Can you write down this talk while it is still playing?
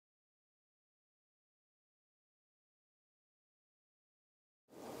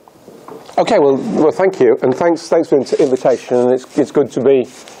Okay, well, thank you, and thanks for the invitation. And it's good to be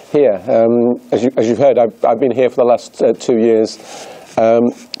here. As you've heard, I've been here for the last 2 years.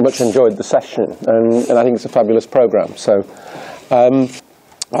 Much enjoyed the session, and I think it's a fabulous programme. So, I'm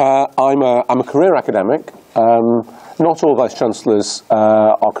a career academic. Not all Vice-Chancellors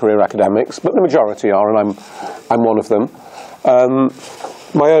are career academics, but the majority are, and I'm one of them.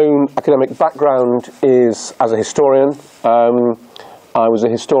 My own academic background is as a historian. I was a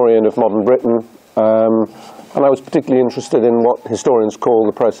historian of modern Britain, and I was particularly interested in what historians call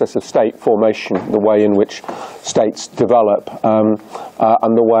the process of state formation, the way in which states develop, and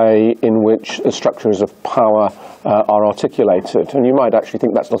the way in which structures of power are articulated. And you might actually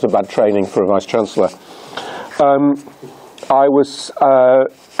think that's not a bad training for a Vice-Chancellor. I was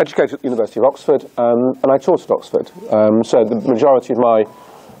educated at the University of Oxford, and I taught at Oxford. So the majority of my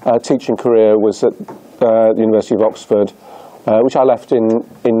teaching career was at the University of Oxford, which I left in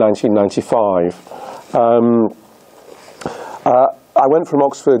 1995. I went from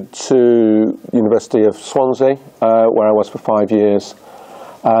Oxford to the University of Swansea, where I was for 5 years.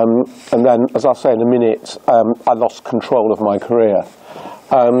 And then, as I'll say in a minute, I lost control of my career.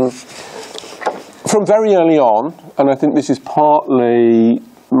 From very early on, and I think this is partly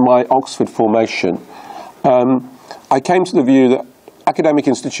my Oxford formation, I came to the view that academic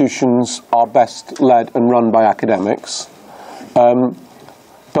institutions are best led and run by academics,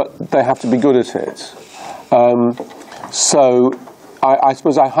 but they have to be good at it. So I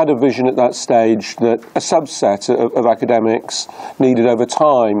suppose I had a vision at that stage that a subset of academics needed over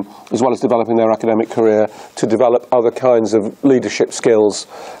time, as well as developing their academic career, to develop other kinds of leadership skills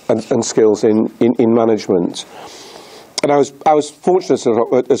and skills in management. And I was fortunate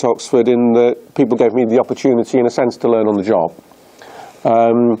at Oxford in that people gave me the opportunity, in a sense, to learn on the job.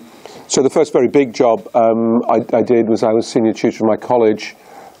 So the first very big job I did was I was senior tutor in my college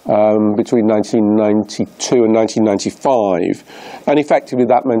between 1992 and 1995, and effectively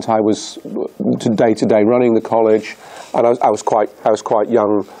that meant I was day to day running the college, and I was quite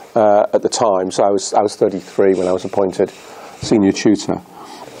young at the time. So I was 33 when I was appointed senior tutor.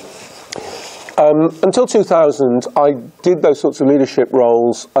 Until 2000, I did those sorts of leadership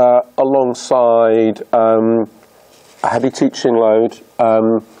roles alongside a heavy teaching load,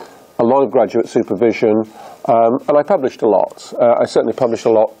 a lot of graduate supervision, and I published a lot. I certainly published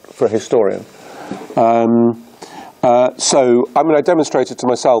a lot for a historian. So, I demonstrated to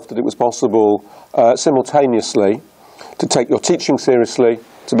myself that it was possible simultaneously to take your teaching seriously,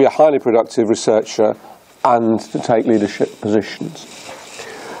 to be a highly productive researcher, and to take leadership positions.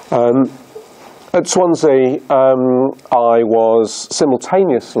 At Swansea, I was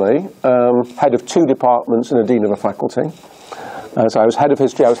simultaneously head of 2 departments and a dean of a faculty. So I was head of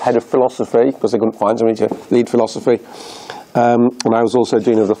history, I was head of philosophy, because they couldn't find somebody to lead philosophy, and I was also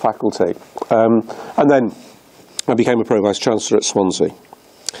dean of the faculty. And then I became a Pro-Vice-Chancellor at Swansea.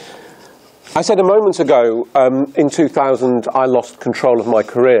 I said a moment ago, in 2000, I lost control of my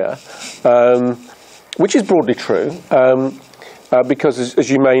career, which is broadly true, because as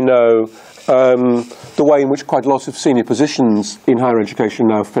you may know, the way in which quite a lot of senior positions in higher education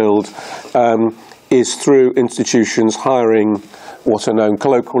are now filled is through institutions hiring what are known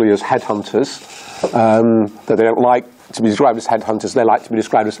colloquially as headhunters. That they don't like to be described as headhunters, they like to be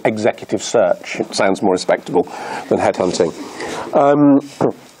described as executive search. It sounds more respectable than headhunting.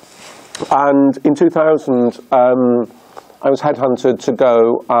 And in 2000, I was headhunted to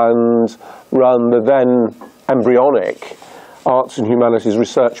go and run the then embryonic Arts and Humanities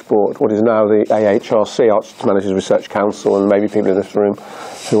Research Board, what is now the AHRC, Arts and Humanities Research Council, and maybe people in this room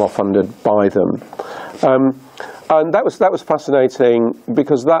who are funded by them. And that was fascinating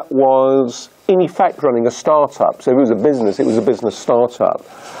because that was, in effect, running a startup. So if it was a business startup.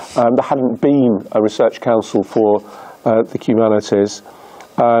 There hadn't been a research council for the humanities.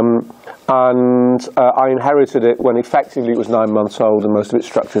 And I inherited it when effectively it was 9 months old and most of its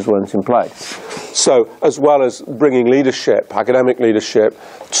structures weren't in place. So as well as bringing leadership, academic leadership,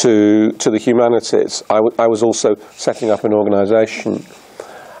 to the humanities, I was also setting up an organisation.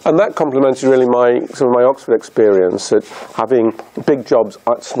 And that complemented really some of my Oxford experience at having big jobs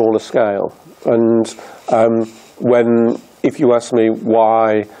at smaller scale. And if you ask me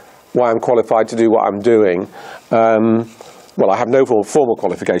why I'm qualified to do what I'm doing, well, I have no formal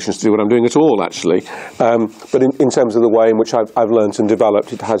qualifications to do what I'm doing at all, actually. But in terms of the way in which I've learned and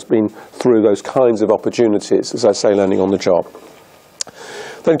developed, it has been through those kinds of opportunities, as I say, learning on the job.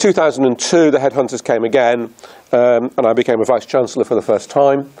 Then in 2002, the headhunters came again, and I became a Vice-Chancellor for the first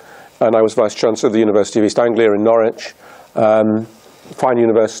time. And I was Vice-Chancellor of the University of East Anglia in Norwich. Fine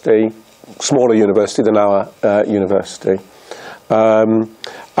university, smaller university than our university.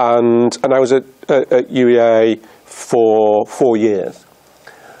 and I was at UEA for 4 years.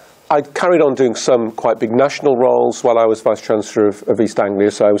 I carried on doing some quite big national roles while I was Vice-Chancellor of East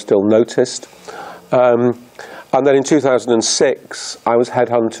Anglia, so I was still noticed. And then in 2006, I was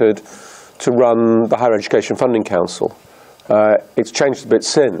headhunted to run the Higher Education Funding Council. It's changed a bit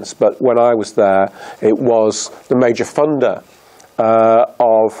since, but when I was there, it was the major funder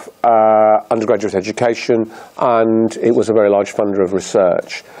of undergraduate education, and it was a very large funder of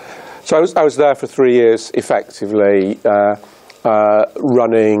research. So I was there for 3 years, effectively,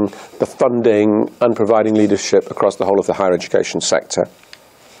 running the funding and providing leadership across the whole of the higher education sector.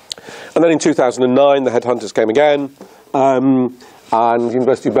 And then in 2009, the headhunters came again, and the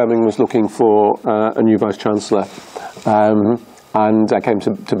University of Birmingham was looking for a new Vice-Chancellor. And I came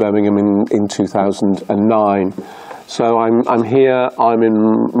to Birmingham in 2009. So I'm here, I'm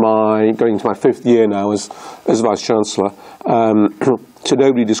going into my 5th year now as Vice-Chancellor. So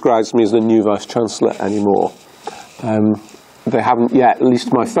nobody describes me as the new Vice-Chancellor anymore. They haven't yet, at least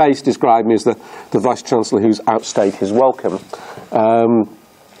to my face, described me as the Vice-Chancellor who's outstayed his welcome.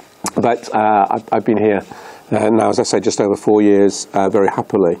 But I've been here now, as I say, just over 4 years, very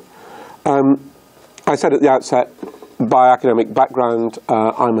happily. I said at the outset, by academic background,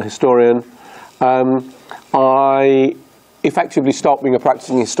 I'm a historian. I effectively stopped being a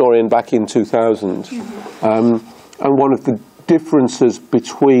practicing historian back in 2000. And one of the differences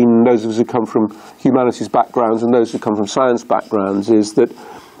between those of us who come from humanities backgrounds and those who come from science backgrounds is that,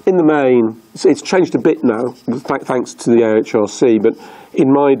 in the main, it's changed a bit now, thanks to the AHRC, but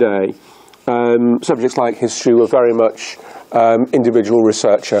in my day, subjects like history were very much individual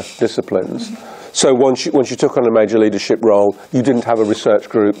researcher disciplines. So once you took on a major leadership role, you didn't have a research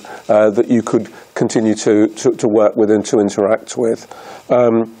group that you could continue to work with and to interact with.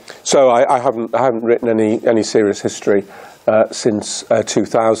 So I haven't written any serious history since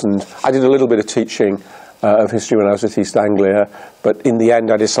 2000. I did a little bit of teaching of history when I was at East Anglia, but in the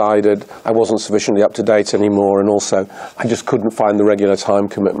end I decided I wasn't sufficiently up to date anymore, and also I just couldn't find the regular time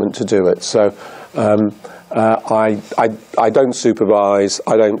commitment to do it. So I don't supervise,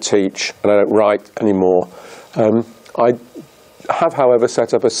 I don't teach, and I don't write anymore. I have, however,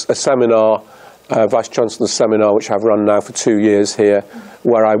 set up a seminar, Vice-Chancellor's seminar, which I've run now for 2 years here,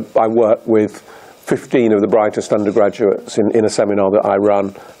 where I work with 15 of the brightest undergraduates in a seminar that I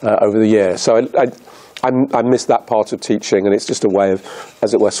run over the year. So I miss that part of teaching, and it's just a way of,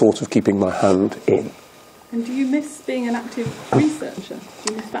 as it were, sort of keeping my hand in. And do you miss being an active researcher?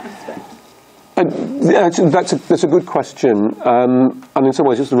 Do you miss that aspect? That's a good question, and in some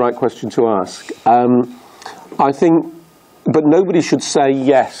ways it's the right question to ask. I think, but nobody should say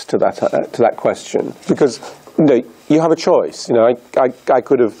yes to that question, because you have a choice. I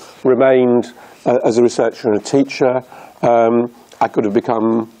could have remained as a researcher and a teacher. I could have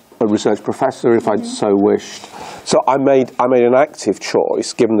become a research professor if I'd so wished. So I made an active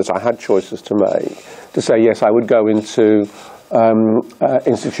choice, given that I had choices to make, to say yes, I would go into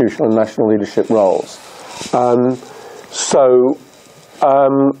institutional and national leadership roles.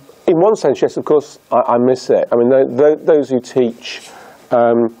 In one sense, yes, of course, I miss it. I mean, those who teach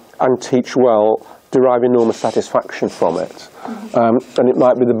and teach well derive enormous satisfaction from it. And it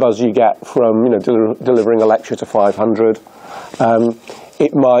might be the buzz you get from delivering a lecture to 500.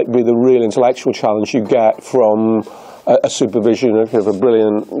 It might be the real intellectual challenge you get from a supervision of a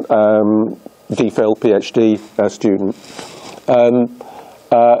brilliant DPhil PhD student.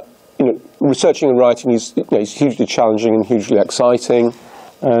 Researching and writing is hugely challenging and hugely exciting.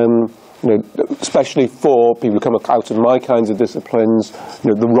 Especially for people who come out of my kinds of disciplines,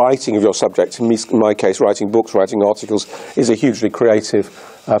 the writing of your subject, in my case, writing books, writing articles, is a hugely creative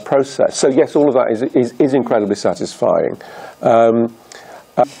process. So yes, all of that is incredibly satisfying.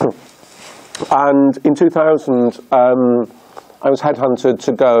 And in 2000, I was headhunted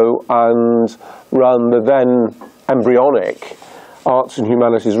to go and run the then embryonic Arts and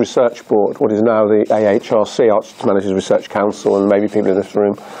Humanities Research Board, what is now the AHRC, Arts and Humanities Research Council, and maybe people in this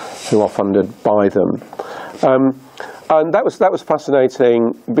room who are funded by them. And that was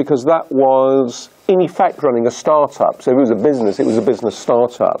fascinating, because that was, in effect, running a startup. So if it was a business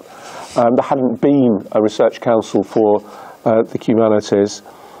startup. There hadn't been a research council for the humanities.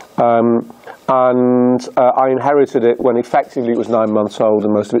 And I inherited it when effectively it was 9 months old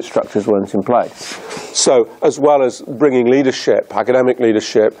and most of its structures weren't in place. So as well as bringing leadership, academic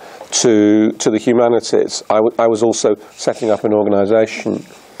leadership, to the humanities, I was also setting up an organisation.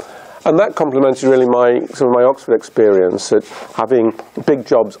 And that complemented really some of my Oxford experience at having big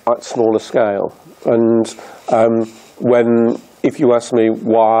jobs at smaller scale. And if you ask me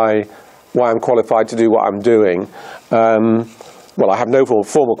why I'm qualified to do what I'm doing, well, I have no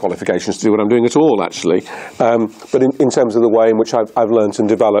formal qualifications to do what I'm doing at all, actually. But in terms of the way in which I've learned and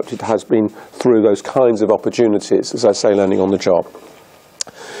developed, it has been through those kinds of opportunities, as I say, learning on the job.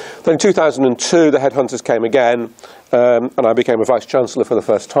 Then in 2002, the headhunters came again, and I became a Vice-Chancellor for the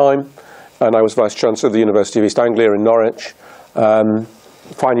first time. And I was Vice-Chancellor of the University of East Anglia in Norwich.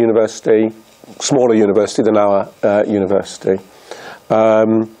 Fine university, smaller university than our university.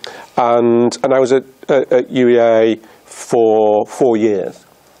 And I was at UEA for 4 years.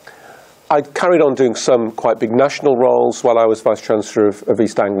 I carried on doing some quite big national roles while I was Vice-Chancellor of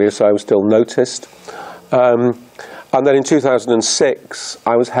East Anglia, so I was still noticed. And then in 2006,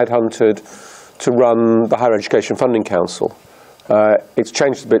 I was headhunted to run the Higher Education Funding Council. It's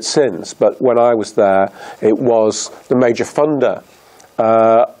changed a bit since, but when I was there, it was the major funder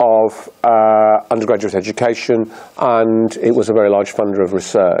of undergraduate education, and it was a very large funder of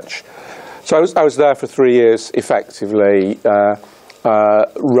research. So I was there for 3 years, effectively,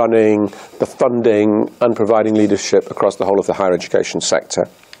 running the funding and providing leadership across the whole of the higher education sector.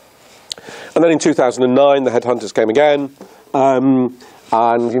 And then in 2009, the headhunters came again, and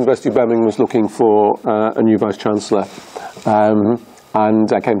the University of Birmingham was looking for a new Vice-Chancellor.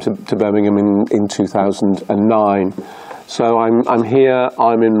 And I came to Birmingham in 2009. So I'm here.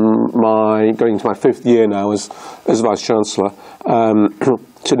 I'm going into my 5th year now as Vice-Chancellor.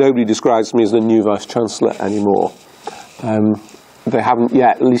 So nobody describes me as the new Vice-Chancellor anymore. They haven't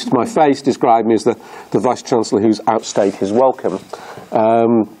yet, at least to my face, described me as the Vice-Chancellor who's outstayed his welcome.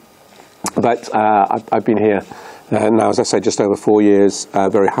 But I've been here now, as I say, just over 4 years,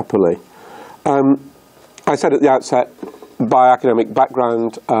 very happily. I said at the outset, by academic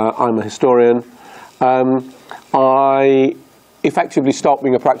background, I'm a historian. I effectively stopped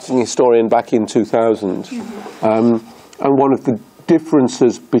being a practicing historian back in 2000. And one of the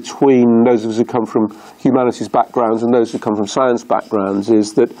differences between those of us who come from humanities backgrounds and those who come from science backgrounds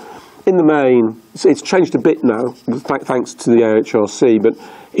is that, in the main, it's changed a bit now, thanks to the AHRC, but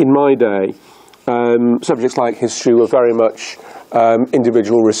in my day, subjects like history were very much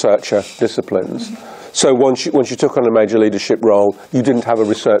individual researcher disciplines. So once you took on a major leadership role, you didn't have a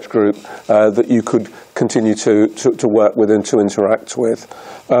research group that you could continue to work with and to interact with.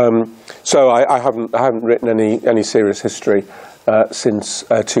 So I haven't written any serious history since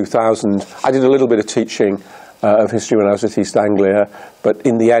 2000. I did a little bit of teaching of history when I was at East Anglia, but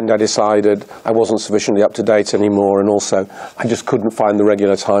in the end I decided I wasn't sufficiently up to date anymore, and also I just couldn't find the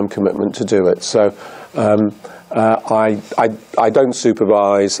regular time commitment to do it. So I don't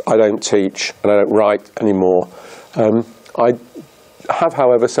supervise, I don't teach, and I don't write anymore. I have,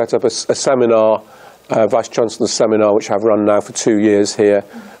 however, set up a seminar, Vice-Chancellor's seminar, which I've run now for 2 years here,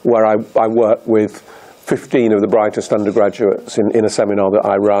 where I work with 15 of the brightest undergraduates in a seminar that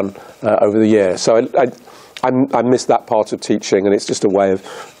I run over the year. So I miss that part of teaching, and it's just a way of,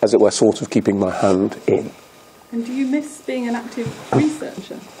 as it were, sort of keeping my hand in. And do you miss being an active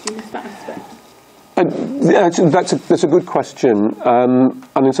researcher? Do you miss that aspect? Yeah, that's a good question, and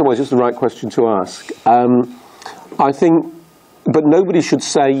in some ways it's the right question to ask. I think, but nobody should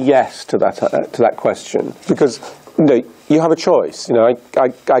say yes to that question, because you have a choice. I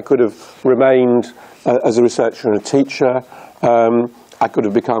could have remained as a researcher and a teacher. I could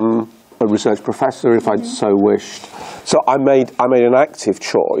have become a research professor if I'd so wished. So I made an active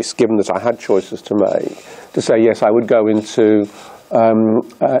choice, given that I had choices to make, to say yes, I would go into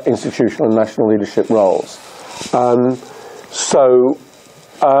institutional and national leadership roles.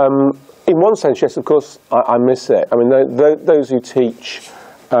 In one sense, yes, of course, I miss it. I mean, those who teach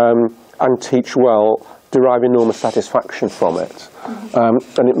and teach well derive enormous satisfaction from it.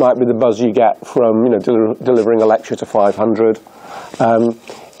 And it might be the buzz you get from delivering a lecture to 500.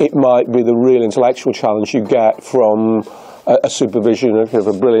 It might be the real intellectual challenge you get from a supervision of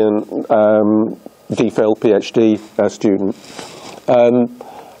a brilliant DPhil PhD student.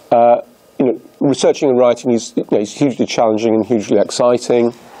 Researching and writing is hugely challenging and hugely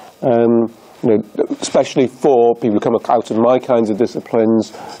exciting. Especially for people who come out of my kinds of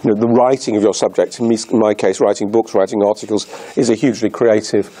disciplines, the writing of your subject, in my case, writing books, writing articles, is a hugely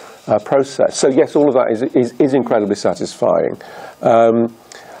creative process. So yes, all of that is incredibly satisfying.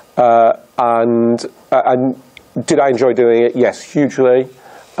 And did I enjoy doing it? Yes, hugely.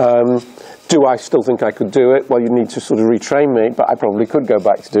 Do I still think I could do it? Well, you need to sort of retrain me, but I probably could go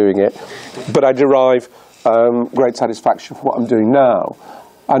back to doing it. But I derive great satisfaction from what I'm doing now.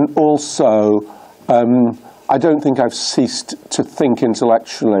 And also, I don't think I've ceased to think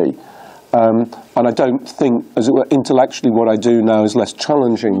intellectually. And I don't think, as it were, intellectually what I do now is less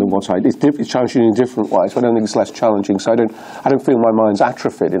challenging than what I did. It's challenging in different ways, but I don't think it's less challenging. So I don't feel my mind's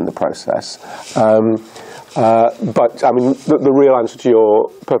atrophied in the process. But I mean, the real answer to your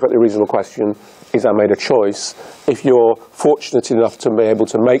perfectly reasonable question is I made a choice. If you're fortunate enough to be able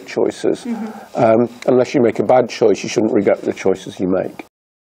to make choices, unless you make a bad choice, you shouldn't regret the choices you make.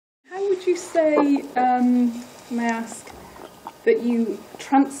 How would you say, may I ask, that you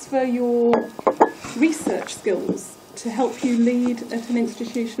transfer your research skills to help you lead at an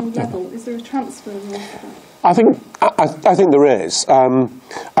institutional level? Is there a transfer of that? I think there is, and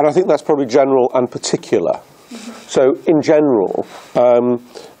I think that's probably general and particular. So in general,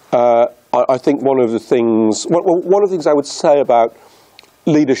 I think one of the things I would say about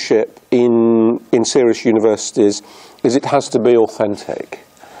leadership in serious universities is it has to be authentic.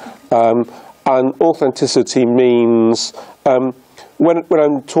 And authenticity means, when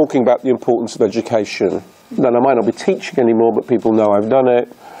I'm talking about the importance of education, then I might not be teaching anymore, but people know I've done it,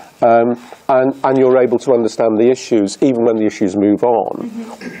 and you're able to understand the issues, even when the issues move on.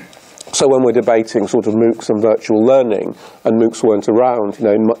 So when we're debating sort of MOOCs and virtual learning, and MOOCs weren't around,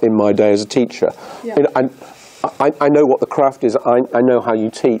 in my day as a teacher, I know what the craft is. I know how you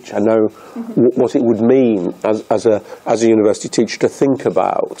teach. I know what it would mean as a university teacher to think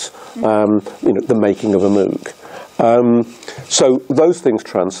about, the making of a MOOC. So those things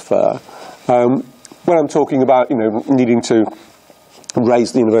transfer. When I'm talking about, needing to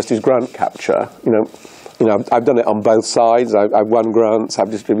raise the university's grant capture, I've done it on both sides. I've won grants. I've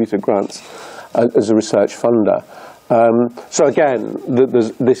distributed grants as a research funder. So again,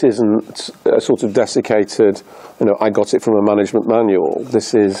 this isn't a sort of desiccated, I got it from a management manual.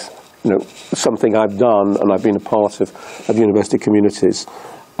 This is, something I've done, and I've been a part of university communities.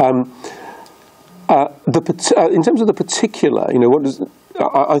 In terms of the particular,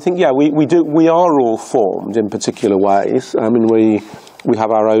 I think, we are all formed in particular ways. I mean, we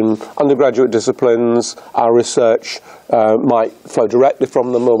have our own undergraduate disciplines. Our research might flow directly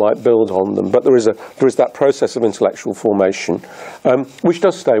from them or might build on them. But there is that process of intellectual formation, which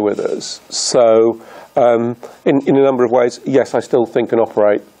does stay with us. So in a number of ways, yes, I still think and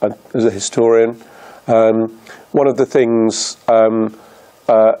operate as a historian. One of the things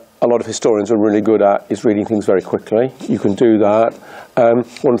a lot of historians are really good at is reading things very quickly. You can do that.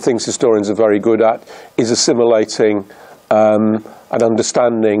 One of the things historians are very good at is assimilating an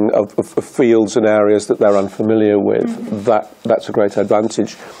understanding of fields and areas that they're unfamiliar with. That's a great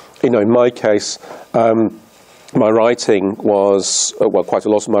advantage. In my case, my writing was, quite a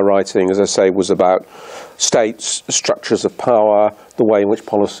lot of my writing, as I say, was about states, structures of power, the way in which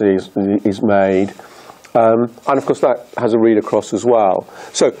policy is made. And of course that has a read across as well.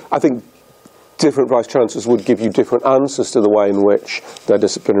 So I think different Vice-Chancellors would give you different answers to the way in which their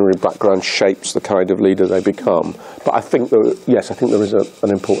disciplinary background shapes the kind of leader they become. But I think there is an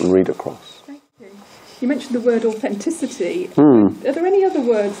important read across. Thank you. You mentioned the word authenticity. Are there any other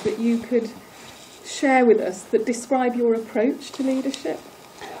words that you could share with us that describe your approach to leadership?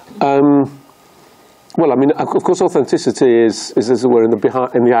 Well, I mean, of course, authenticity is as it were, in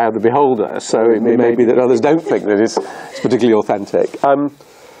the eye of the beholder. So it may be that others don't think that it's particularly authentic. I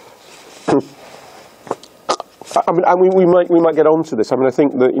mean, we might get onto this. I mean, I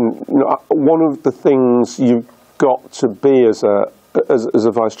think that one of the things you've got to be as a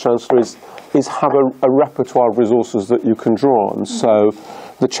Vice-Chancellor is have a repertoire of resources that you can draw on. So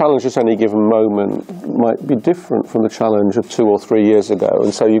the challenge at any given moment might be different from the challenge of 2 or 3 years ago,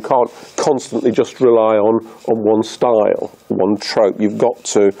 and so you can't constantly just rely on one style, one trope. You've got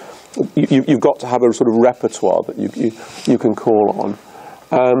to have a sort of repertoire that you can call on.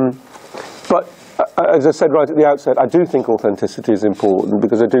 But as I said right at the outset, I do think authenticity is important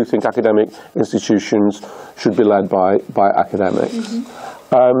because I do think academic institutions should be led by academics.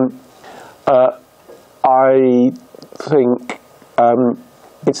 I think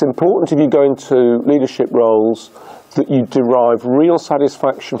it's important if you go into leadership roles that you derive real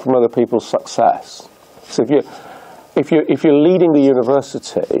satisfaction from other people's success. So if you're leading the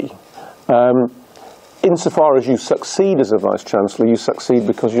university, insofar as you succeed as a Vice-Chancellor, you succeed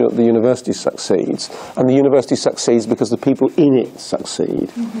because the university succeeds, and the university succeeds because the people in it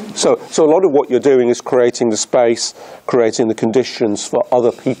succeed. So a lot of what you're doing is creating the space, creating the conditions for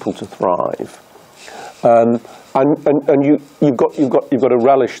other people to thrive, and you've got to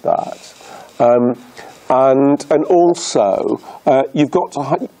relish that, and also you've got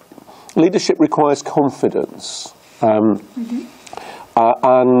to leadership requires confidence.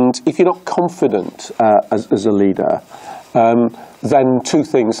 And if you're not confident as a leader, then two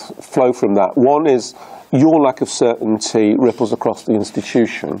things flow from that. One is your lack of certainty ripples across the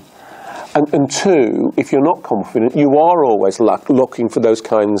institution. And two, if you're not confident, you are always looking for those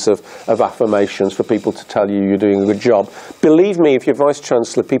kinds of affirmations for people to tell you you're doing a good job. Believe me, if you're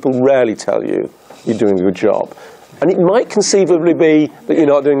Vice-Chancellor, people rarely tell you you're doing a good job. And it might conceivably be that you're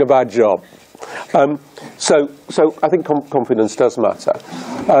not doing a bad job. So I think confidence does matter.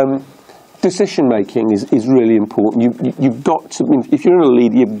 Decision making is really important. You've got to, if you're a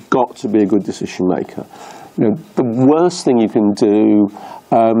leader, you've got to be a good decision maker. You know, the worst thing you can do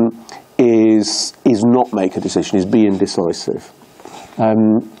is not make a decision, is be indecisive.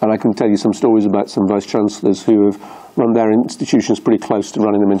 And I can tell you some stories about some vice-chancellors who have run their institutions pretty close to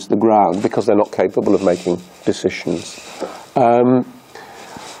running them into the ground because they're not capable of making decisions. And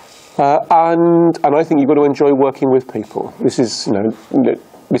I think you've got to enjoy working with people. This is,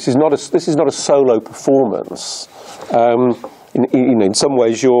 this is not a solo performance. In some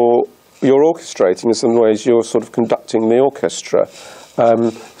ways you're orchestrating. In some ways you're sort of conducting the orchestra.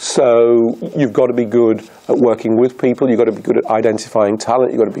 So you've got to be good at working with people. You've got to be good at identifying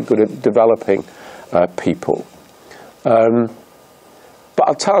talent. You've got to be good at developing people. But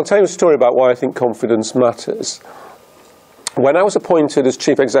I'll tell you a story about why I think confidence matters. When I was appointed as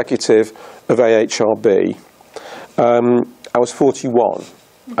Chief Executive of AHRB, I was 41.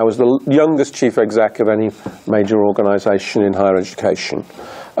 I was the youngest Chief Exec of any major organisation in higher education,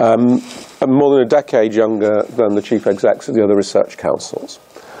 and more than a decade younger than the Chief Execs of the other research councils.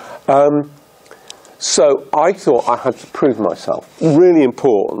 So I thought I had to prove myself. Really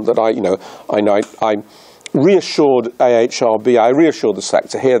important that I reassured AHRB, I reassured the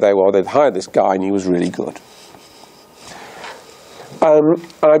sector, here they were, they'd hired this guy and he was really good. And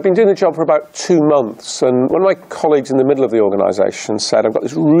I'd been doing the job for about 2 months, and one of my colleagues in the middle of the organisation said, I've got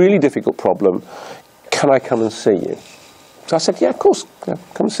this really difficult problem, can I come and see you? So I said, yeah, of course, yeah,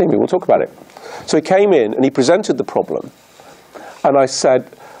 come and see me, we'll talk about it. So he came in and he presented the problem, and I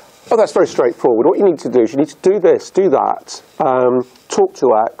said, oh, that's very straightforward. What you need to do is you need to do this, do that, talk to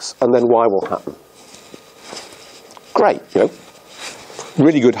X, and then Y will happen. Great,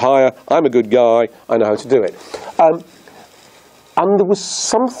 really good hire, I'm a good guy, I know how to do it. And there was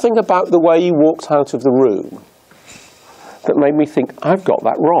something about the way he walked out of the room that made me think, I've got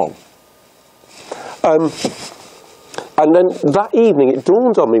that wrong. And then that evening it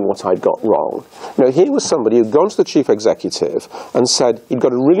dawned on me what I'd got wrong. Here was somebody who'd gone to the Chief Executive and said he'd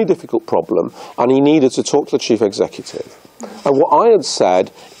got a really difficult problem and he needed to talk to the Chief Executive. And what I had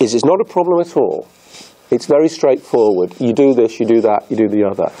said is, it's not a problem at all. It's very straightforward. You do this, you do that, you do the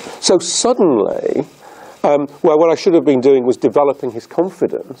other. So suddenly, well, what I should have been doing was developing his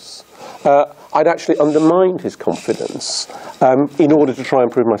confidence. I'd actually undermined his confidence in order to try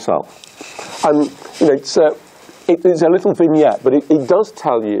and prove myself. And it's a little vignette, but it does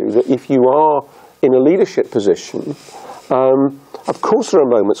tell you that if you are in a leadership position, of course there are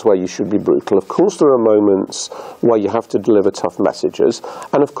moments where you should be brutal. Of course there are moments where you have to deliver tough messages.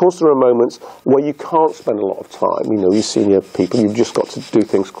 And of course there are moments where you can't spend a lot of time. You senior people, you've just got to do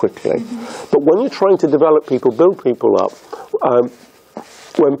things quickly. Mm-hmm. But when you're trying to develop people, build people up,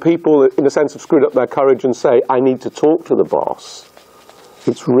 when people, in a sense, have screwed up their courage and say, I need to talk to the boss,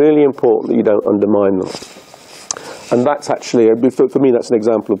 it's really important that you don't undermine them. And that's actually, for me, that's an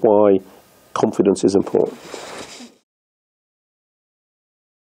example of why confidence is important.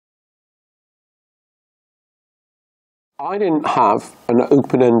 I didn't have an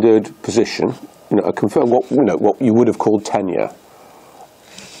open-ended position, what you would have called tenure,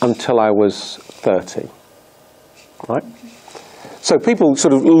 until I was 30, right? So people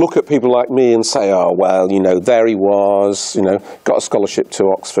sort of look at people like me and say, oh, well, there he was, got a scholarship to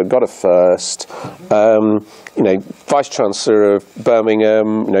Oxford, got a first, Vice-Chancellor of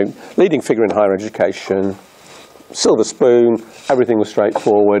Birmingham, leading figure in higher education, silver spoon, everything was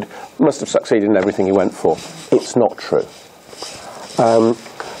straightforward, must have succeeded in everything he went for. It's not true.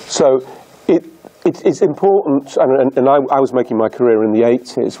 So it's important, and I was making my career in the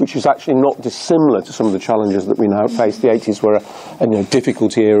 80s, which is actually not dissimilar to some of the challenges that we now face. The 80s were a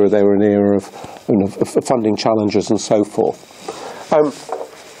difficult era. They were an era of funding challenges and so forth.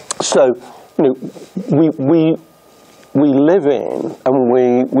 So we live in and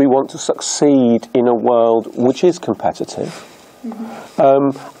we want to succeed in a world which is competitive.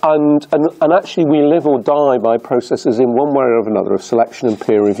 Mm-hmm. And actually we live or die by processes in one way or another of selection and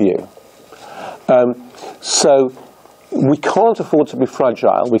peer review. So we can't afford to be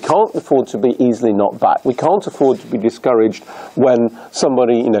fragile. We can't afford to be easily knocked back. We can't afford to be discouraged when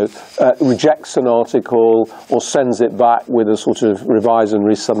somebody, rejects an article or sends it back with a sort of revise and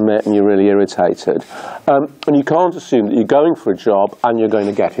resubmit and you're really irritated. And you can't assume that you're going for a job and you're going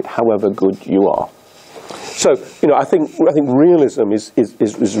to get it, however good you are. So, I think realism is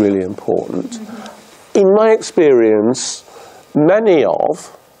really important. Mm-hmm. In my experience,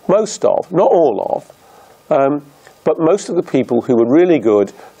 most of, not all of, but most of the people who are really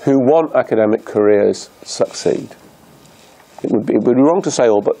good, who want academic careers, succeed. It would be wrong to say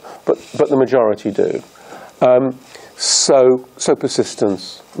all, but the majority do. So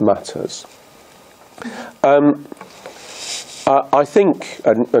persistence matters. I think,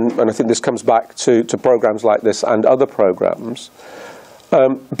 and I think this comes back to programs like this and other programs,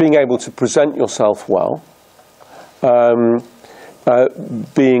 being able to present yourself well,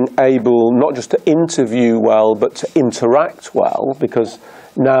 being able not just to interview well, but to interact well, because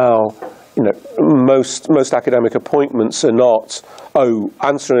now, you know, most academic appointments are not,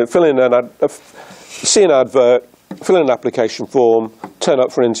 see an advert, fill in an application form, turn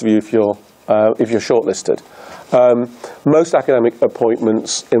up for an interview if you're shortlisted. Most academic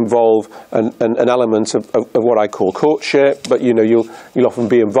appointments involve an element of what I call courtship, but you know, you'll often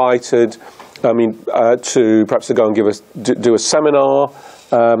be invited, to perhaps to go and do a seminar,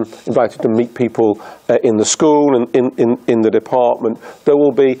 invited to meet people in the school and in the department. There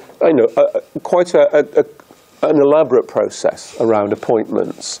will be, quite an elaborate process around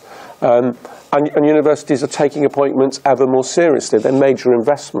appointments. And universities are taking appointments ever more seriously. They're major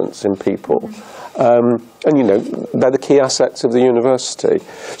investments in people. And, you know, they're the key assets of the university.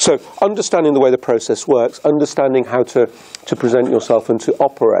 So understanding the way the process works, understanding how to present yourself and to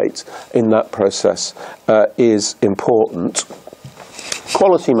operate in that process is important.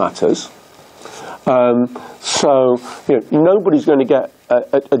 Quality matters. So, you know, nobody's going to get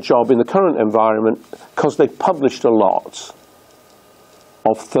a job in the current environment because they've published a lot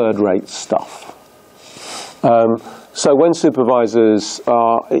of third-rate stuff. So when supervisors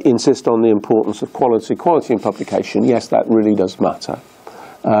insist on the importance of quality in publication, yes, that really does matter.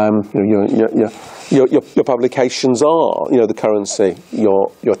 Your publications are, you know, the currency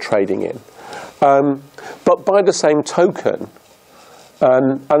you're trading in. But by the same token,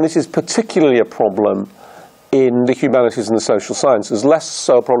 and this is particularly a problem in the humanities and the social sciences, less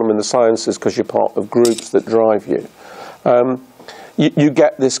so a problem in the sciences because you're part of groups that drive you. You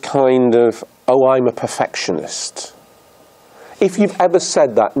get this kind of, oh, I'm a perfectionist. If you've ever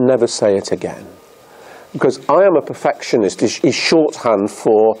said that, never say it again. Because I am a perfectionist is shorthand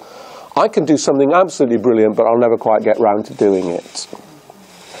for, I can do something absolutely brilliant, but I'll never quite get round to doing it.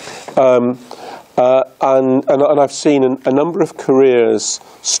 And I've seen a number of careers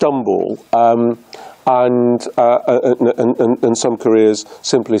stumble, and some careers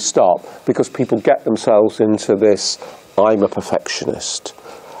simply stop because people get themselves into this, I'm a perfectionist.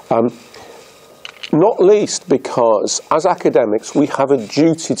 Not least because, as academics, we have a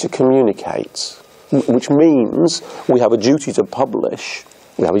duty to communicate, which means we have a duty to publish.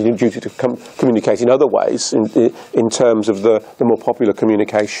 We have a duty to communicate in other ways, in terms of the more popular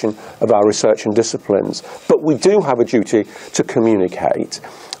communication of our research and disciplines. But we do have a duty to communicate.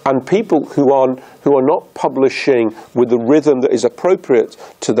 And people who are not publishing with the rhythm that is appropriate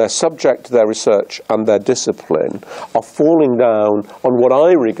to their subject, their research, and their discipline are falling down on what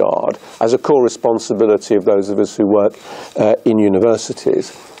I regard as a core responsibility of those of us who work in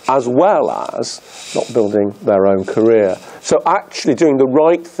universities, as well as not building their own career. So actually doing the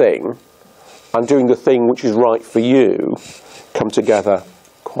right thing and doing the thing which is right for you come together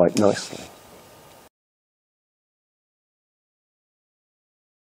quite nicely.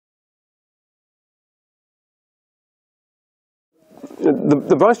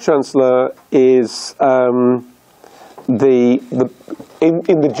 The Vice-Chancellor is in the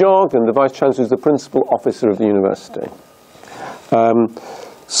jargon, the Vice-Chancellor is the principal officer of the university.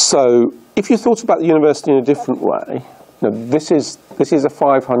 So if you thought about the university in a different way, you know, this is a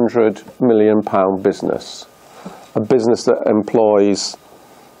 £500 million business, a business that employs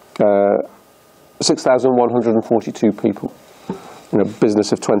 6,142 people, you know,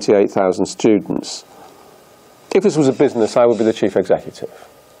 business of 28,000 students. If this was a business, I would be the chief executive.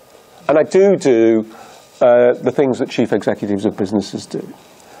 And I do the things that chief executives of businesses do.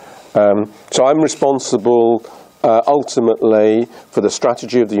 So I'm responsible ultimately for the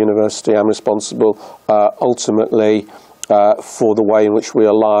strategy of the university. I'm responsible ultimately for the way in which we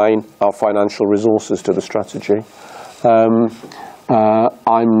align our financial resources to the strategy.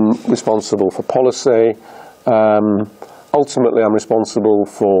 I'm responsible for policy. Ultimately, I'm responsible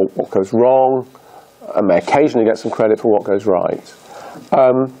for what goes wrong. I may occasionally get some credit for what goes right.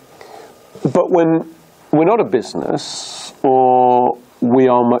 But when we're not a business, or we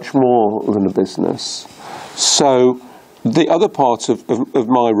are much more than a business, so the other part of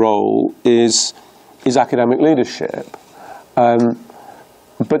my role is academic leadership.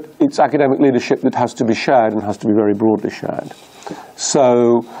 But it's academic leadership that has to be shared and has to be very broadly shared.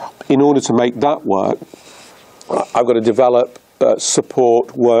 So in order to make that work, I've got to develop,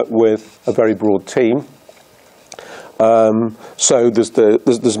 support, work with a very broad team. So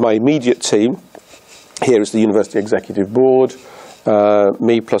there's my immediate team. Here is the University Executive Board,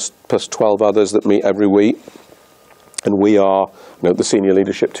 me plus 12 others that meet every week. And we are the senior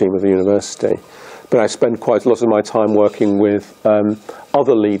leadership team of the university. But I spend quite a lot of my time working with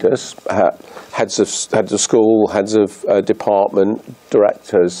other leaders, heads of school, heads of department,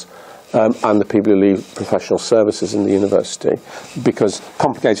 directors, and the people who lead professional services in the university, because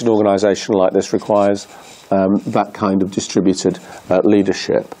complicated organisation like this requires that kind of distributed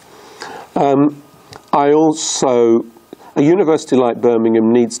leadership. A university like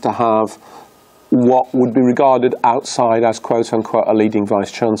Birmingham needs to have what would be regarded outside as quote-unquote a leading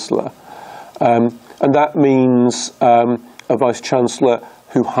Vice-Chancellor. And that means a Vice-Chancellor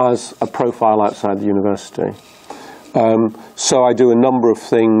who has a profile outside the university. So I do a number of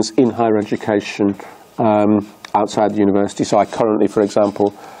things in higher education outside the university. So I currently, for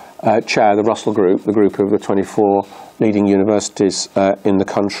example, chair the Russell Group, the group of the 24 leading universities in the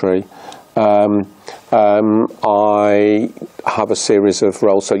country. I have a series of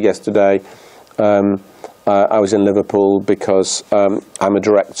roles. So yesterday I was in Liverpool because I'm a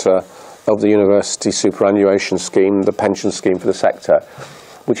director of the university superannuation scheme, the pension scheme for the sector,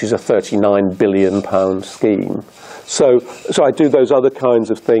 which is a £39 billion scheme. So I do those other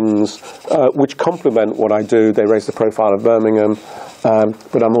kinds of things which complement what I do. They raise the profile of Birmingham,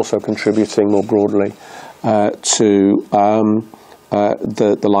 but I'm also contributing more broadly to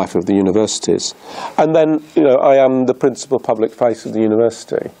the life of the universities. And then, I am the principal public face of the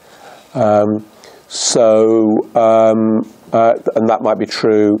university. And that might be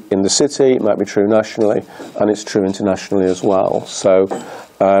true in the city, it might be true nationally, and it's true internationally as well. So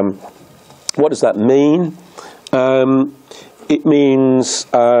what does that mean? It means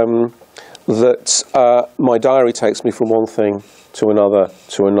that my diary takes me from one thing to another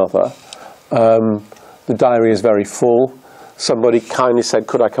to another. The diary is very full. Somebody kindly said,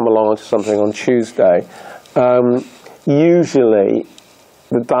 could I come along to something on Tuesday? Usually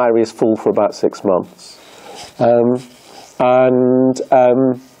the diary is full for about 6 months.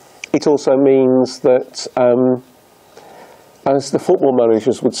 It also means that, as the football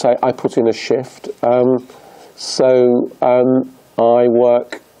managers would say, I put in a shift. I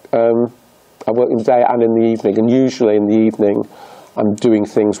work in the day and in the evening, and usually in the evening I'm doing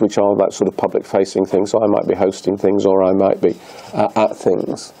things which are that sort of public-facing things. So I might be hosting things, or I might be at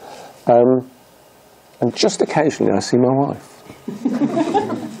things. And just occasionally I see my wife.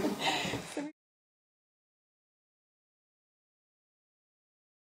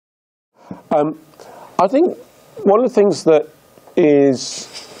 I think one of the things that is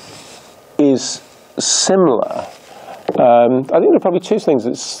similar, I think there are probably two things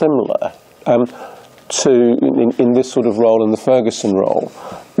that's similar in this sort of role and the Ferguson role.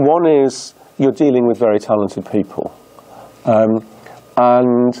 One is you're dealing with very talented people, and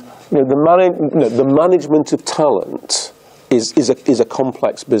the management of talent is a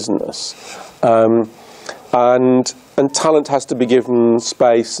complex business, and talent has to be given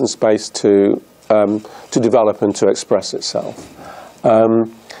space to develop and to express itself.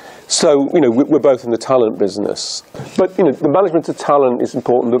 So we're both in the talent business, but the management of talent is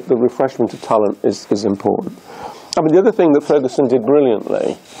important. The refreshment of talent is important. I mean, the other thing that Ferguson did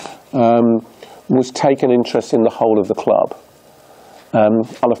brilliantly was take an interest in the whole of the club.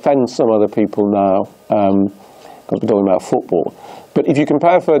 I'll offend some other people now because we're talking about football, but if you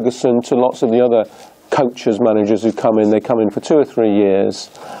compare Ferguson to lots of the other coaches, managers who come in, they come in for 2 or 3 years.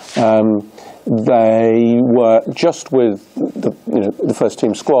 They work just with the first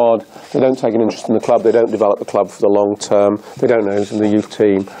team squad. They don't take an interest in the club. They don't develop the club for the long term. They don't know who's in the youth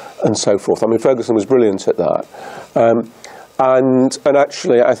team and so forth. I mean, Ferguson was brilliant at that. And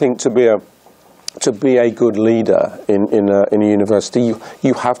actually, I think to be a good leader in a university,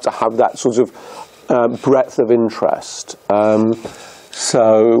 you have to have that sort of breadth of interest.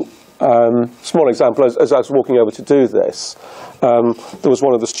 Small example, as I was walking over to do this, there was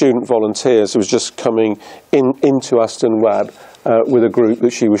one of the student volunteers who was just coming into Aston Webb with a group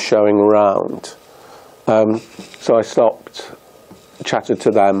that she was showing around. So I stopped, chatted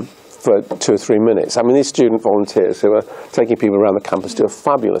to them for 2 or 3 minutes. I mean, these student volunteers who are taking people around the campus do a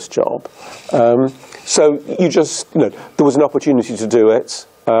fabulous job. So you just, there was an opportunity to do it,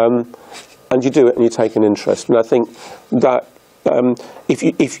 and you do it and you take an interest. And I think that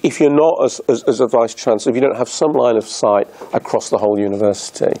if you're not as a Vice-Chancellor, if you don't have some line of sight across the whole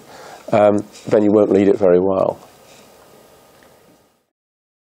university, then you won't lead it very well.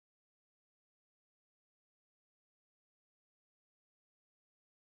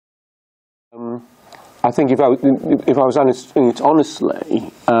 I think if I was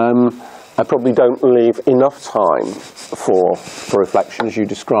honestly, I probably don't leave enough time for reflection, as you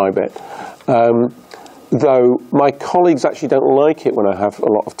describe it. Though my colleagues actually don't like it when I have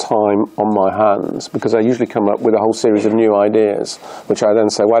a lot of time on my hands, because I usually come up with a whole series of new ideas, which I then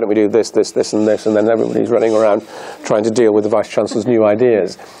say, why don't we do this, this, this, and this, and then everybody's running around trying to deal with the Vice-Chancellor's new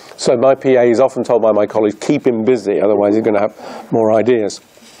ideas. So my PA is often told by my colleagues, keep him busy, otherwise he's going to have more ideas.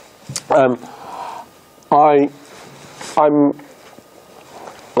 I've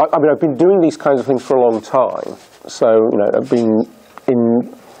been doing these kinds of things for a long time. So, I've been in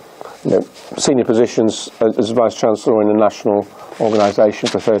senior positions as Vice-Chancellor in a national organisation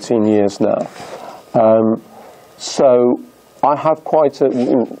for 13 years now. So I have quite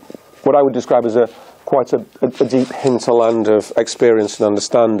what I would describe as quite a deep hinterland of experience and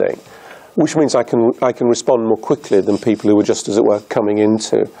understanding, which means I can respond more quickly than people who are just, as it were, coming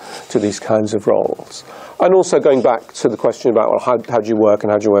into these kinds of roles. And also going back to the question about, well, how do you work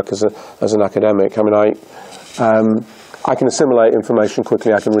and how do you work as an academic? I mean, I can assimilate information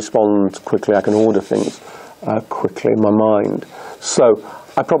quickly, I can respond quickly, I can order things quickly in my mind. So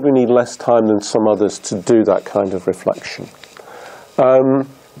I probably need less time than some others to do that kind of reflection. I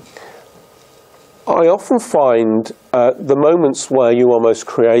often find the moments where you are most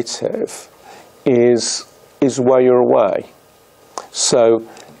creative is where you're away. So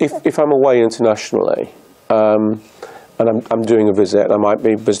if I'm away internationally, and I'm doing a visit, I might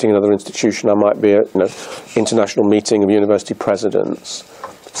be visiting another institution, I might be at international meeting of university presidents,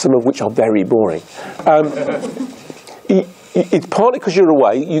 some of which are very boring. It's partly because you're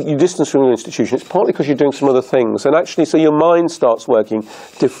away, you distance from your institution, it's partly because you're doing some other things, and actually so your mind starts working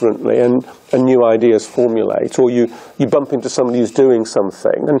differently and new ideas formulate, or you bump into somebody who's doing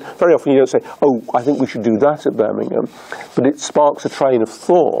something, and very often you don't say, oh, I think we should do that at Birmingham, but it sparks a train of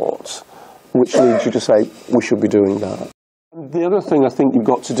thought which leads you to say, we should be doing that. The other thing I think you've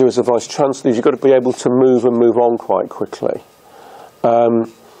got to do as a Vice-Chancellor is you've got to be able to move and move on quite quickly.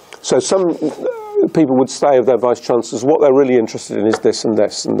 So some people would say of their Vice-Chancellors, what they're really interested in is this and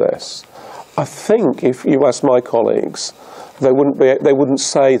this and this. I think if you ask my colleagues, they wouldn't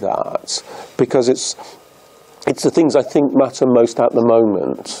say that, because it's the things I think matter most at the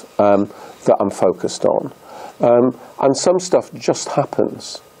moment that I'm focused on. And some stuff just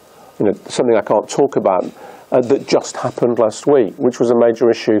happens. Something I can't talk about that just happened last week, which was a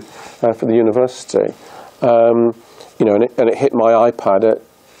major issue for the university. And it hit my iPad at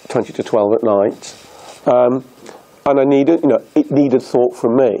 20 to 12 at night. And I needed, it needed thought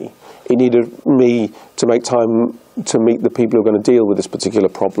from me. It needed me to make time to meet the people who are going to deal with this particular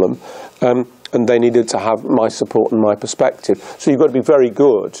problem. And they needed to have my support and my perspective. So you've got to be very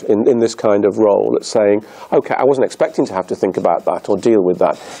good in this kind of role at saying, okay, I wasn't expecting to have to think about that or deal with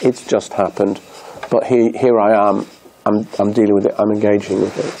that. It's just happened. But here I am. I'm dealing with it. I'm engaging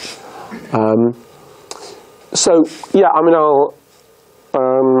with it. So yeah, I mean,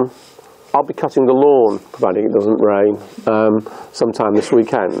 I'll be cutting the lawn, providing it doesn't rain, sometime this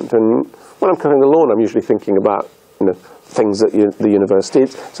weekend. And when I'm cutting the lawn, I'm usually thinking about things at the university.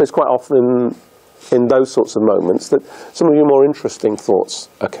 So it's quite often in those sorts of moments that some of your more interesting thoughts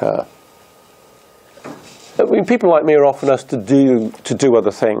occur. I mean, people like me are often asked to do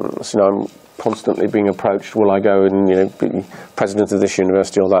other things. I'm constantly being approached. Will I go and be president of this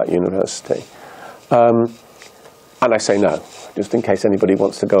university or that university? And I say no, just in case anybody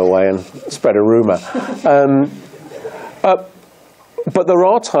wants to go away and spread a rumour. But there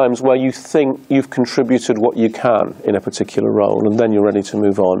are times where you think you've contributed what you can in a particular role, and then you're ready to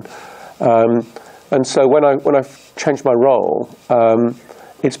move on. And so when I've changed my role,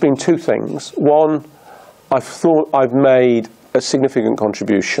 it's been two things. One, I've thought I've made a significant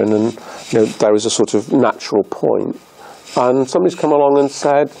contribution, and there is a sort of natural point. And somebody's come along and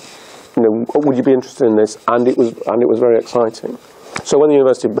said, would you be interested in this? And it was very exciting. So when the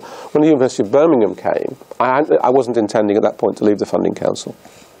University of Birmingham came, I wasn't intending at that point to leave the Funding Council.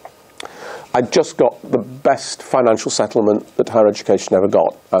 I'd just got the best financial settlement that higher education ever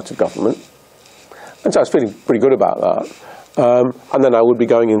got out of government. And so I was feeling pretty good about that. And then I would be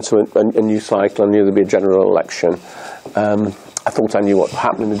going into a new cycle. I knew there'd be a general election. I thought I knew what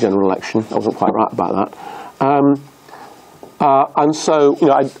happened in the general election. I wasn't quite right about that. And so,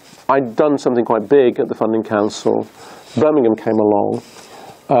 I'd done something quite big at the Funding Council. Birmingham came along.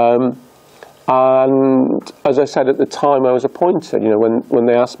 And as I said at the time I was appointed, when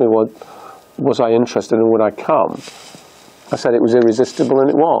they asked me was I interested and would I come, I said it was irresistible, and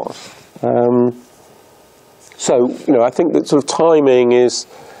it was. So, I think that sort of timing is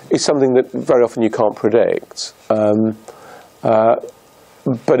something that very often you can't predict. But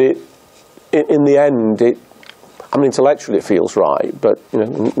in the end, intellectually it feels right, but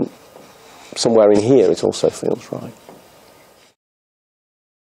somewhere in here it also feels right.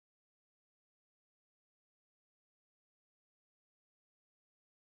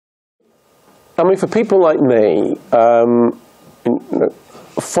 I mean, for people like me,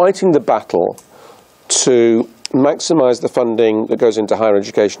 fighting the battle to maximise the funding that goes into higher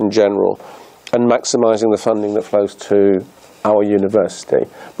education in general and maximising the funding that flows to our university,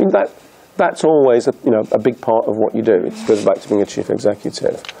 I mean, that's always a big part of what you do. It goes back to being a chief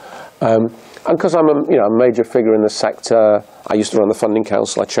executive. And because I'm a major figure in the sector, I used to run the funding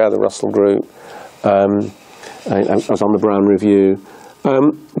council, I chair the Russell Group, I was on the Brown Review.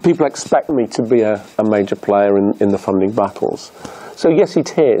 People expect me to be a major player in the funding battles. So yes,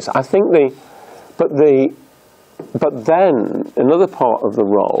 it is. I think but then another part of the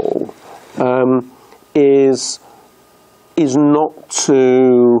role is not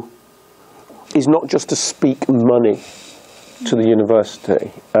just to speak money to the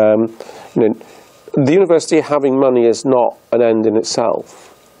university. The university having money is not an end in itself.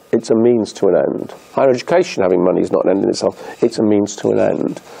 It's a means to an end. Higher education having money is not an end in itself. It's a means to an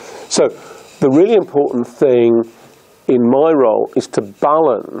end. So the really important thing in my role is to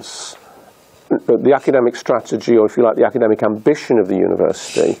balance the academic strategy, or if you like, the academic ambition of the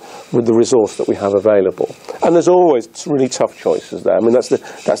university with the resource that we have available. And there's always really tough choices there. I mean, that's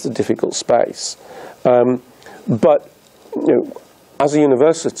the difficult space. But as a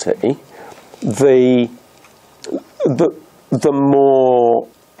university, the more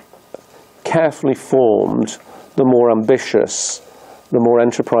carefully formed, the more ambitious, the more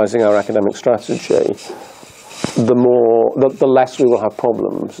enterprising our academic strategy, the less we will have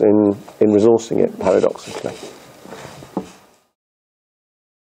problems in resourcing it, paradoxically.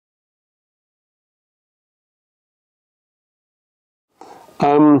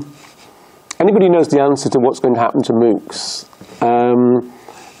 Anybody who knows the answer to what's going to happen to MOOCs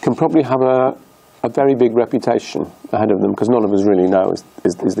can probably have a very big reputation ahead of them, because none of us really know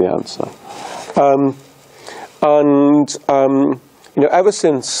is the answer. Ever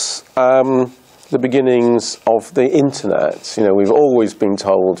since the beginnings of the internet, we've always been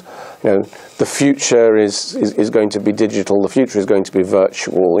told, the future is going to be digital, the future is going to be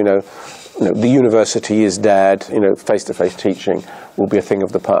virtual, the university is dead, face-to-face teaching will be a thing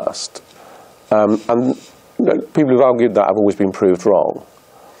of the past. And people who've argued that have always been proved wrong.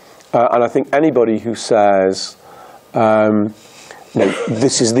 And I think anybody who says,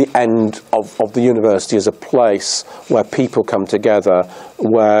 this is the end of the university as a place where people come together,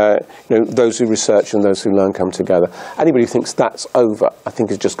 where those who research and those who learn come together. Anybody who thinks that's over, I think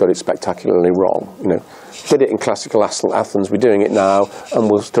has just got it spectacularly wrong. Did it in classical Athens, we're doing it now, and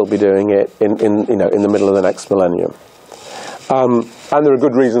we'll still be doing it in the middle of the next millennium. And there are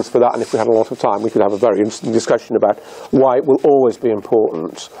good reasons for that, and if we had a lot of time, we could have a very interesting discussion about why it will always be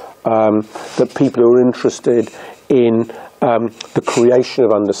important that people who are interested in the creation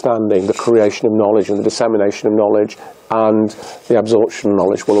of understanding, the creation of knowledge, and the dissemination of knowledge, and the absorption of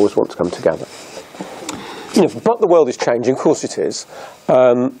knowledge will always want to come together. But the world is changing, of course it is,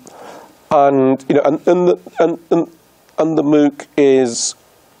 and the MOOC is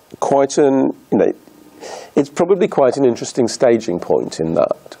quite it's probably quite an interesting staging point in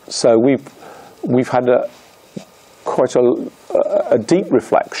that. So we've had quite a deep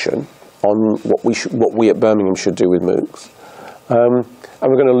reflection on what we at Birmingham should do with MOOCs, and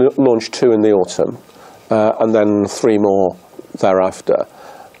we're going to launch 2 in the autumn, and then 3 more thereafter,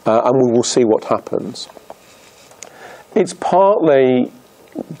 and we will see what happens. It's partly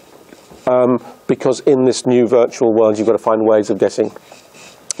because in this new virtual world you've got to find ways of getting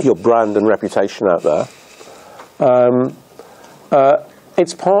your brand and reputation out there.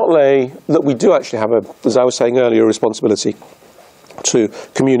 It's partly that we do actually have as I was saying earlier, a responsibility to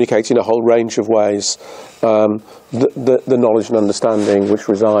communicate in a whole range of ways the knowledge and understanding which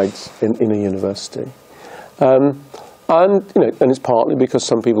resides in a university. And it's partly because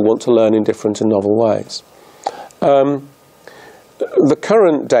some people want to learn in different and novel ways. The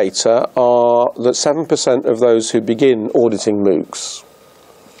current data are that 7% of those who begin auditing MOOCs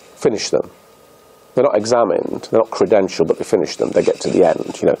finish them. They're not examined, they're not credentialed, but they finish them. They get to the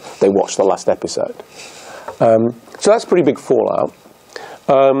end, they watch the last episode. So that's a pretty big fallout.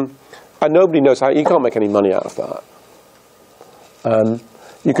 And nobody knows how, you can't make any money out of that.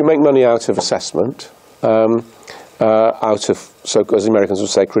 You can make money out of assessment, out of, so as the Americans would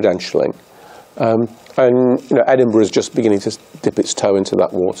say, credentialing. And Edinburgh is just beginning to dip its toe into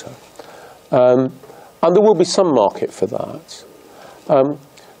that water. And there will be some market for that.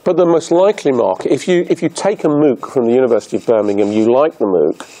 But the most likely market, if you take a MOOC from the University of Birmingham, you like the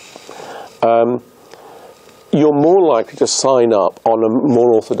MOOC, you're more likely to sign up on a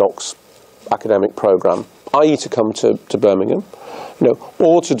more orthodox academic programme, i.e. to come to Birmingham,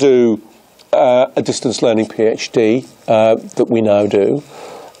 or to do a distance learning PhD that we now do,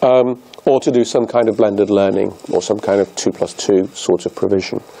 or to do some kind of blended learning or some kind of 2+2 sort of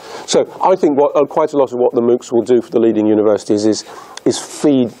provision. So I think quite a lot of what the MOOCs will do for the leading universities is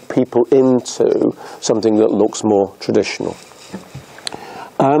feed people into something that looks more traditional.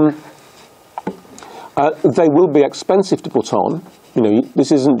 They will be expensive to put on.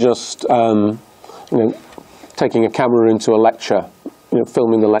 This isn't just taking a camera into a lecture,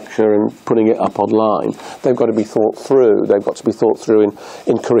 filming the lecture and putting it up online. They've got to be thought through. They've got to be thought through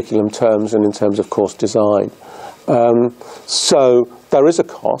in curriculum terms and in terms of course design. So there is a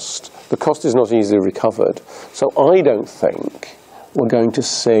cost. The cost is not easily recovered. So I don't think we're going to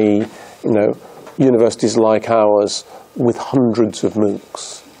see, universities like ours with hundreds of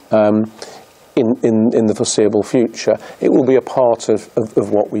MOOCs in the foreseeable future. It will be a part of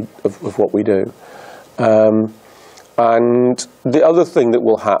what we do. And the other thing that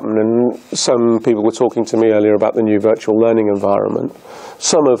will happen, and some people were talking to me earlier about the new virtual learning environment,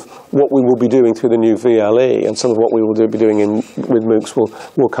 some of what we will be doing through the new VLE and some of what we will be doing with MOOCs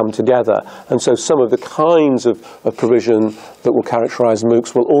will come together. And so some of the kinds of provision that will characterise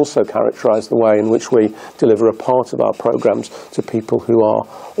MOOCs will also characterise the way in which we deliver a part of our programmes to people who are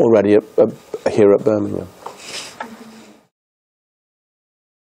already here at Birmingham.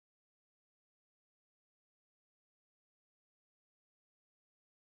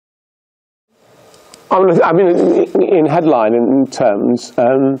 I mean, in headline terms,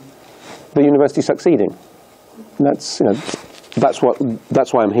 the university succeeding. That's why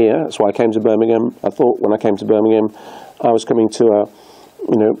I'm here. That's why I came to Birmingham. I thought when I came to Birmingham, I was coming to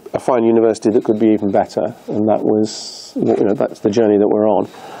a fine university that could be even better, and that was that's the journey that we're on.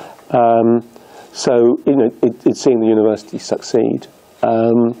 So it's seeing the university succeed,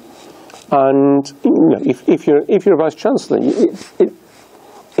 and if you're a Vice-Chancellor,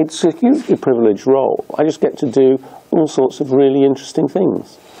 it's a hugely privileged role. I just get to do all sorts of really interesting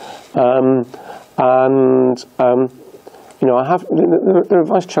things. There are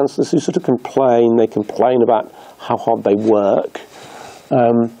Vice-Chancellors who sort of complain. They complain about how hard they work.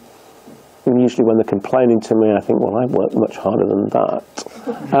 And usually when they're complaining to me, I think, well, I work much harder than that.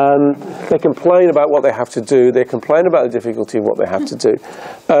 They complain about what they have to do. They complain about the difficulty of what they have to do.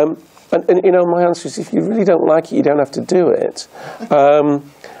 And my answer is, if you really don't like it, you don't have to do it.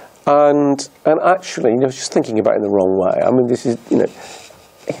 And actually, just thinking about it in the wrong way. I mean, this is,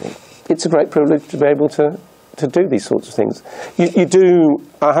 it's a great privilege to be able to do these sorts of things. You do.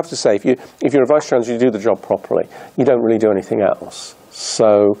 I have to say, if you're a Vice-Chancellor, you do the job properly. You don't really do anything else.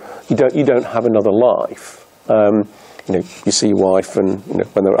 So you don't have another life. You see your wife, and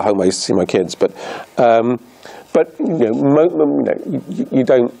when they're at home, I used to see my kids. But you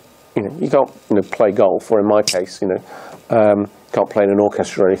don't. You can't play golf, or in my case, can't play in an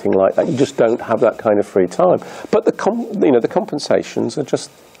orchestra or anything like that. You just don't have that kind of free time. But the compensations are just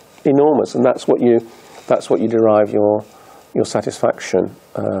enormous, and that's what you derive your satisfaction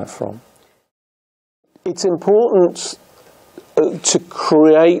from. It's important to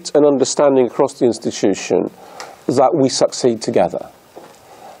create an understanding across the institution that we succeed together.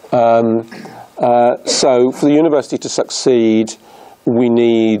 So for the university to succeed, we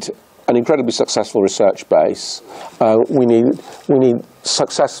need an incredibly successful research base. We need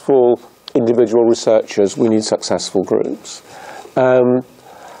successful individual researchers. We need successful groups. Then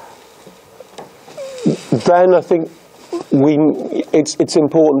I think it's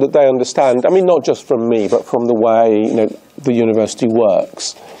important that they understand. I mean, not just from me, but from the way the university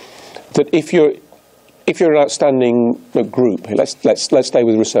works. That if you're an outstanding group, let's stay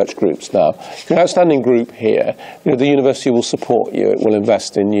with research groups now. If you're an outstanding group here, the university will support you. It will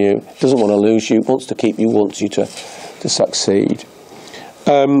invest in you. It doesn't want to lose you. It wants to keep you. Wants you to succeed.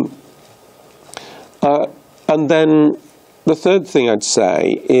 And then the third thing I'd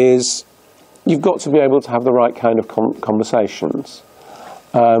say is you've got to be able to have the right kind of conversations.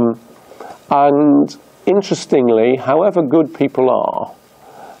 And interestingly, however good people are,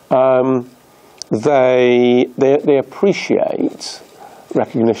 they appreciate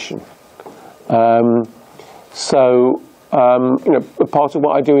recognition. So part of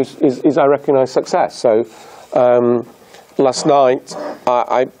what I do is I recognise success. So last night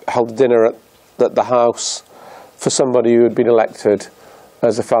I held a dinner at the house for somebody who had been elected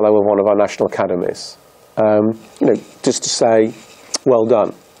as a fellow of one of our national academies. Just to say, well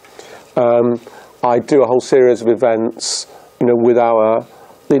done. I do a whole series of events, with our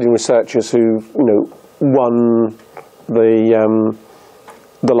leading researchers who, won the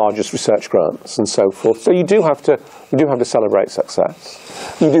the largest research grants and so forth. So you do have to celebrate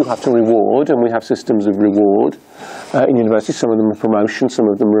success. You do have to reward, and we have systems of reward in universities. Some of them are promotion, some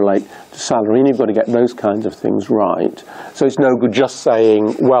of them relate to salary, and you've got to get those kinds of things right. So it's no good just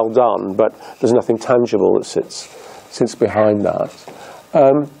saying well done, but there's nothing tangible that sits behind that.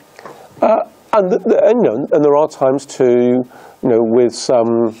 And there are times too, with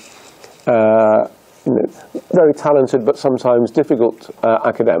some very talented but sometimes difficult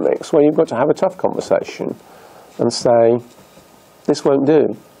academics, where you've got to have a tough conversation and say, this won't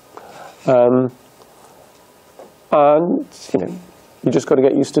do. And you just got to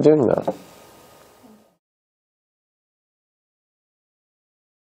get used to doing that.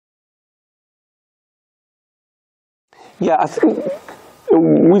 Yeah, I think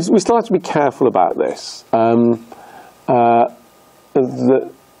we still have to be careful about this.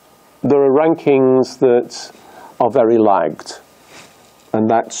 There are rankings that are very lagged, and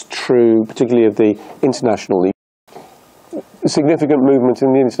that's true particularly of the international league. Significant movement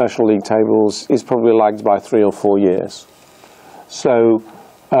in the international league tables is probably lagged by 3 or 4 years. So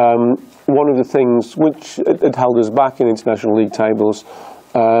one of the things which had held us back in international league tables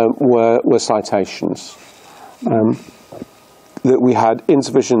were citations. That we had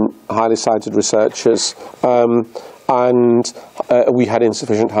insufficient highly cited researchers and we had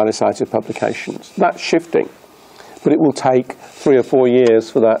insufficient highly cited publications. That's shifting, but it will take 3 or 4 years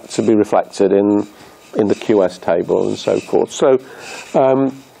for that to be reflected in the QS table and so forth. So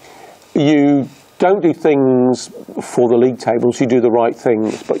you don't do things for the league tables, you do the right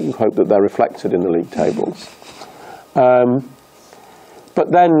things, but you hope that they're reflected in the league tables.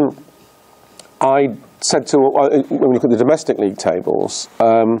 But then I said when we look at the domestic league tables,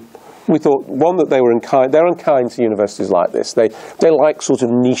 we thought, one, that they're unkind to universities like this. They like sort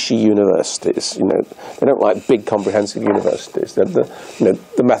of niche universities, They don't like big comprehensive universities. The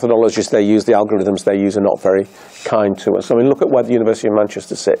methodologies they use, the algorithms they use are not very kind to us. I mean, look at where the University of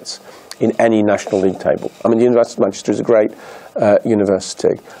Manchester sits in any national league table. I mean, the University of Manchester is a great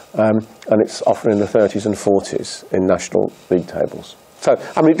university, and it's often in the 30s and 40s in national league tables. So,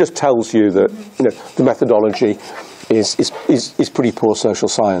 I mean, it just tells you that the methodology is pretty poor social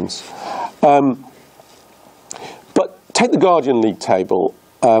science. But take the Guardian League table.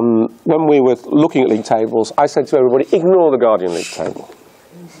 When we were looking at league tables, I said to everybody, ignore the Guardian League table.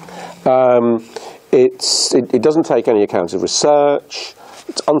 It doesn't take any account of research.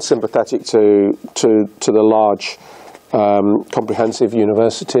 It's unsympathetic to the large comprehensive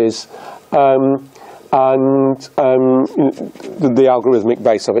universities. And the algorithmic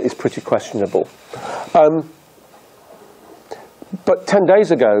base of it is pretty questionable. But 10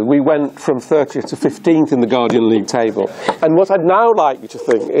 days ago, we went from 30th to 15th in the Guardian League table. And what I'd now like you to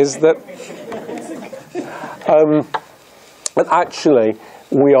think is that actually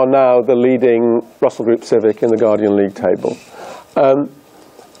we are now the leading Russell Group Civic in the Guardian League table.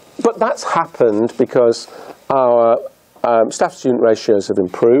 But that's happened because our staff-student ratios have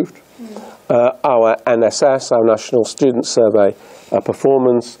improved. Our NSS, our National Student Survey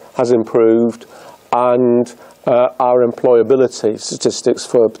performance has improved, and our employability statistics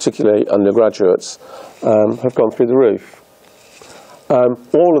for particularly undergraduates have gone through the roof.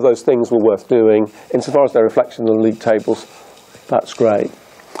 All of those things were worth doing. Insofar as they're reflected in the league tables, that's great.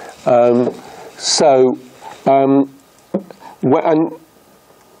 And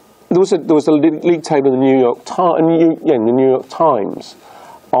there was a league table in the New York Times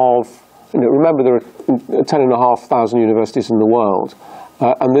of, remember there are 10,500 universities in the world,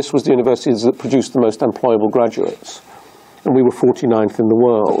 and this was the universities that produced the most employable graduates. And we were 49th in the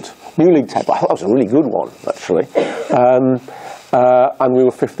world. New league table, that was a really good one, actually. And we were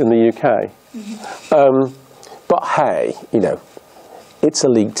 5th in the UK. Mm-hmm. But hey, it's a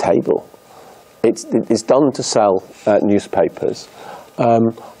league table. It's done to sell newspapers.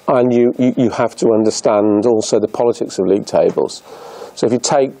 And you have to understand also the politics of league tables. So if you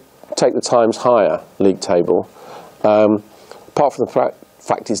take the Times Higher league table, apart from the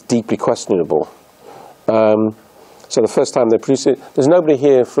fact it's deeply questionable. So the first time they produced it, there's nobody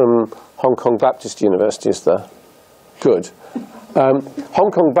here from Hong Kong Baptist University, is there? Good.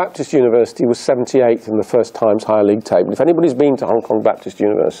 Hong Kong Baptist University was 78th in the first Times Higher league table. If anybody's been to Hong Kong Baptist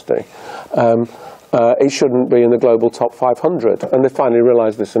University, it shouldn't be in the global top 500. And they finally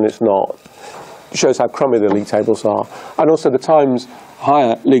realised this, and it's not. It shows how crummy the league tables are. And also the Times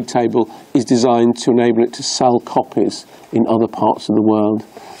Higher league table is designed to enable it to sell copies in other parts of the world.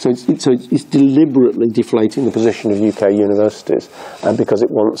 So it's deliberately deflating the position of UK universities, because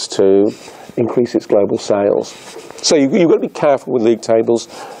it wants to increase its global sales. So you've got to be careful with league tables.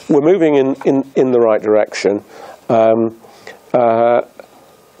 We're moving in the right direction.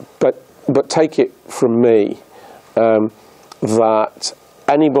 but take it from me that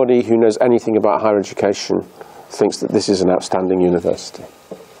anybody who knows anything about higher education thinks that this is an outstanding university.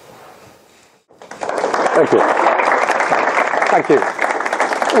 Thank you. Thank you.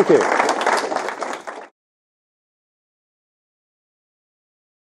 Thank you.